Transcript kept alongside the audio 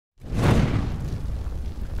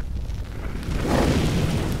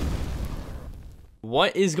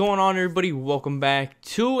What is going on, everybody? Welcome back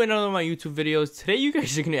to another of my YouTube videos. Today you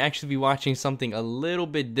guys are going to actually be watching something a little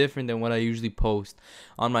bit different than what I usually post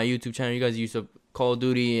on my YouTube channel. You guys use Call of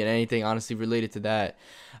Duty and anything honestly related to that.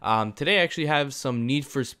 Today I actually have some Need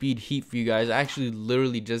for Speed Heat for you guys. I actually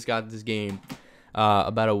literally just got this game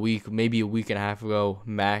about a week, maybe a week and a half ago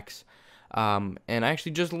max. And I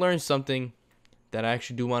actually just learned something that I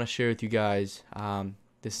actually do want to share with you guys.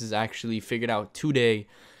 This is actually figured out today.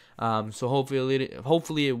 So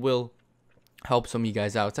hopefully it will help some of you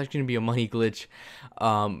guys out. It's actually gonna be a money glitch.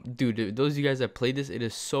 Dude, those of you guys that played this, it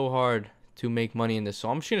is so hard to make money in this.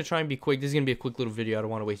 So I'm just gonna try and be quick. This is gonna be a quick little video. I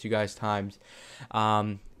don't want to waste you guys' time.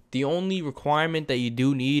 The only requirement that you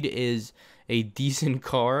do need is a decent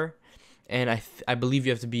car, and I believe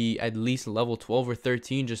you have to be at least level 12 or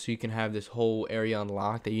 13 just so you can have this whole area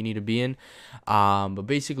unlocked that you need to be in. But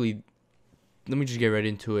basically, let me just get right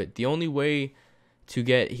into it. The only way to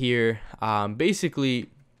get here, basically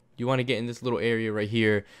you want to get in this little area right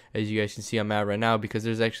here, as you guys can see I'm at right now, because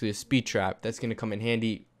there's actually a speed trap that's going to come in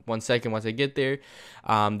handy. 1 second once I get there.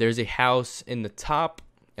 There's a house in the top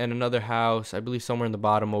and another house I believe somewhere in the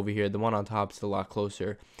bottom over here. The one on top is a lot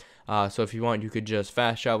closer, so if you want you could just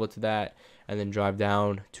fast travel to that and then drive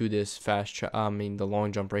down to this the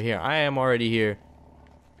long jump right here. I am already here,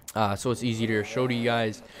 so it's easier to show to you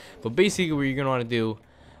guys. But basically what you're gonna want to do,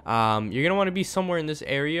 you're gonna want to be somewhere in this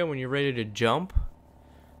area when you're ready to jump.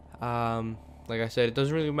 Like I said, it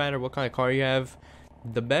doesn't really matter what kind of car you have.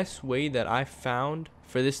 The best way that I found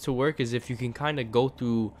for this to work is if you can kind of go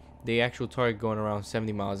through the actual target going around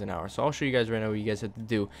 70 miles an hour. So I'll show you guys right now what you guys have to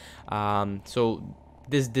do. So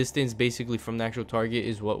this distance basically from the actual target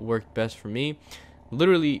is what worked best for me.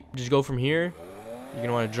 Literally just go from here. You're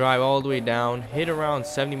gonna want to drive all the way down, hit around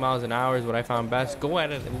 70 miles an hour is what I found best. Go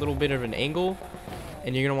at a little bit of an angle,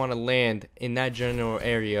 and you're gonna want to land in that general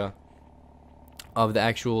area of the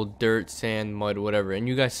actual dirt, sand, mud, whatever. And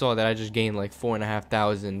you guys saw that I just gained like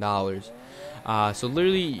 $4,500. So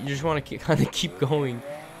literally you just want to kind of keep going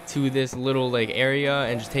to this little like area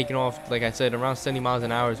and just taking off, like I said, around 70 miles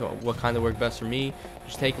an hour is what kind of worked best for me.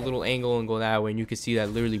 Just take a little angle and go that way, and you can see that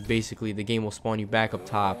literally basically the game will spawn you back up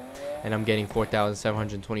top, and I'm getting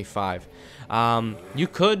 4,725. You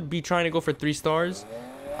could be trying to go for 3 stars.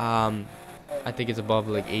 I think it's above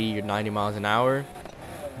like 80 or 90 miles an hour,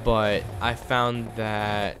 but I found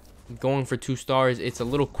that going for 2 stars, it's a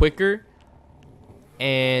little quicker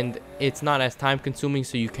and it's not as time consuming,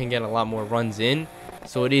 so you can get a lot more runs in.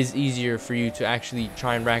 So it is easier for you to actually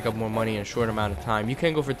try and rack up more money in a short amount of time. You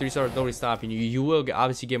can go for 3 stars, nobody's stopping you. You will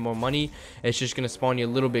obviously get more money. It's just going to spawn you a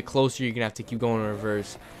little bit closer. You're going to have to keep going in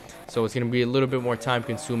reverse. So it's going to be a little bit more time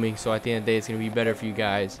consuming. So at the end of the day, it's going to be better for you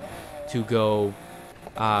guys to go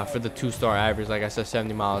for the 2-star average. Like I said,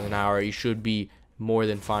 70 miles an hour. You should be more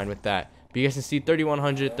than fine with that. But you guys can see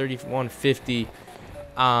 3,100, 3,150.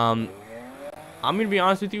 I'm going to be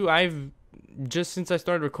honest with you. I've just since I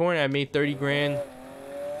started recording, I made 30 grand.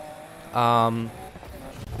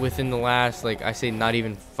 Within the last, like I say, not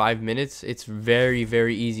even 5 minutes. It's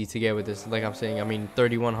very easy to get with this. Like I'm saying, I mean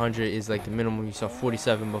 3,100 is like the minimum. You saw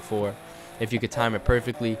 47 before if you could time it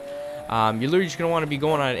perfectly. You're literally just gonna want to be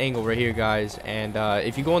going on an angle right here, guys, and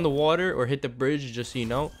if you go in the water or hit the bridge, just so you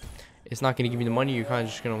know, it's not gonna give you the money. You're kind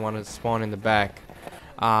of just gonna want to spawn in the back.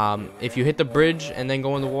 If you hit the bridge and then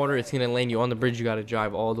go in the water, it's gonna land you on the bridge. You got to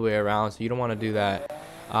drive all the way around, so you don't want to do that.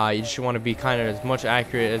 You just want to be kind of as much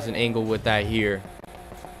accurate as an angle with that here.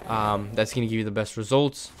 That's going to give you the best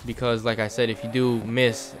results, because like I said, if you do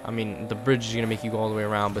miss, I mean the bridge is going to make you go all the way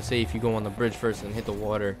around, but say if you go on the bridge first and hit the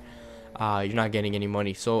water, you're not getting any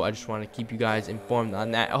money. So I just want to keep you guys informed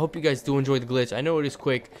on that. I hope you guys do enjoy the glitch. I know it is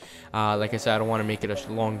quick. Like I said, I don't want to make it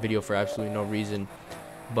a long video for absolutely no reason.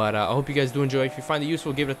 But I hope you guys do enjoy. If you find it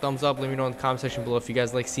useful, give it a thumbs up. Let me know in the comment section below if you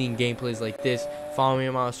guys like seeing gameplays like this. Follow me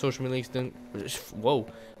on my social media links.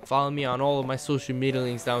 Follow me on all of my social media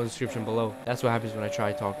links down in the description below. That's what happens when I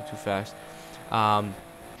try talking too fast. But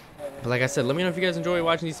like I said, let me know if you guys enjoy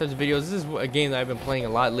watching these types of videos. This is a game that I've been playing a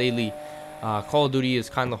lot lately. Call of Duty is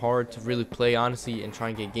kind of hard to really play, honestly, and try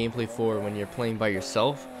and get gameplay for when you're playing by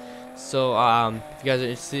yourself. So if you guys are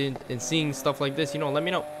interested in seeing stuff like this, you know, let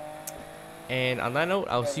me know. And on that note,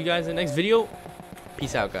 I'll see you guys in the next video.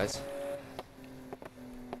 Peace out, guys.